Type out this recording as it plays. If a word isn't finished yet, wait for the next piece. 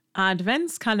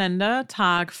Adventskalender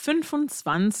Tag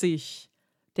 25.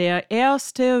 Der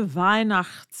erste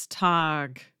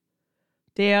Weihnachtstag.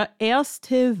 Der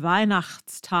erste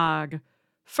Weihnachtstag.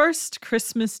 First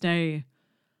Christmas Day.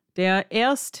 Der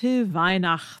erste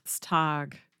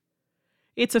Weihnachtstag.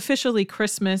 It's officially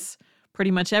Christmas. Pretty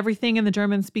much everything in the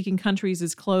German-speaking countries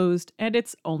is closed, and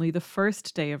it's only the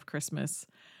first day of Christmas.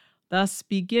 Thus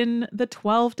begin the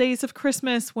 12 days of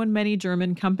Christmas when many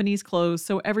German companies close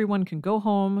so everyone can go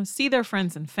home, see their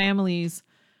friends and families,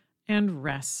 and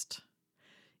rest.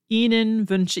 Ihnen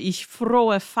wünsche ich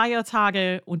frohe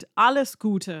Feiertage und alles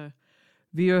Gute.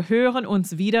 Wir hören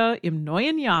uns wieder im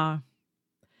neuen Jahr.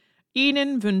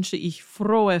 Ihnen wünsche ich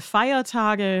frohe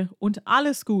Feiertage und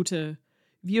alles Gute.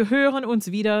 Wir hören uns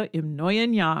wieder im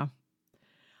neuen Jahr.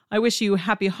 I wish you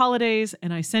happy holidays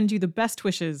and I send you the best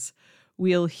wishes.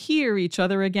 We'll hear each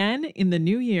other again in the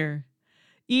new year.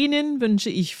 Ihnen wünsche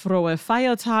ich frohe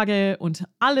Feiertage und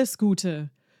alles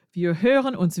Gute. Wir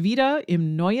hören uns wieder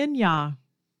im neuen Jahr.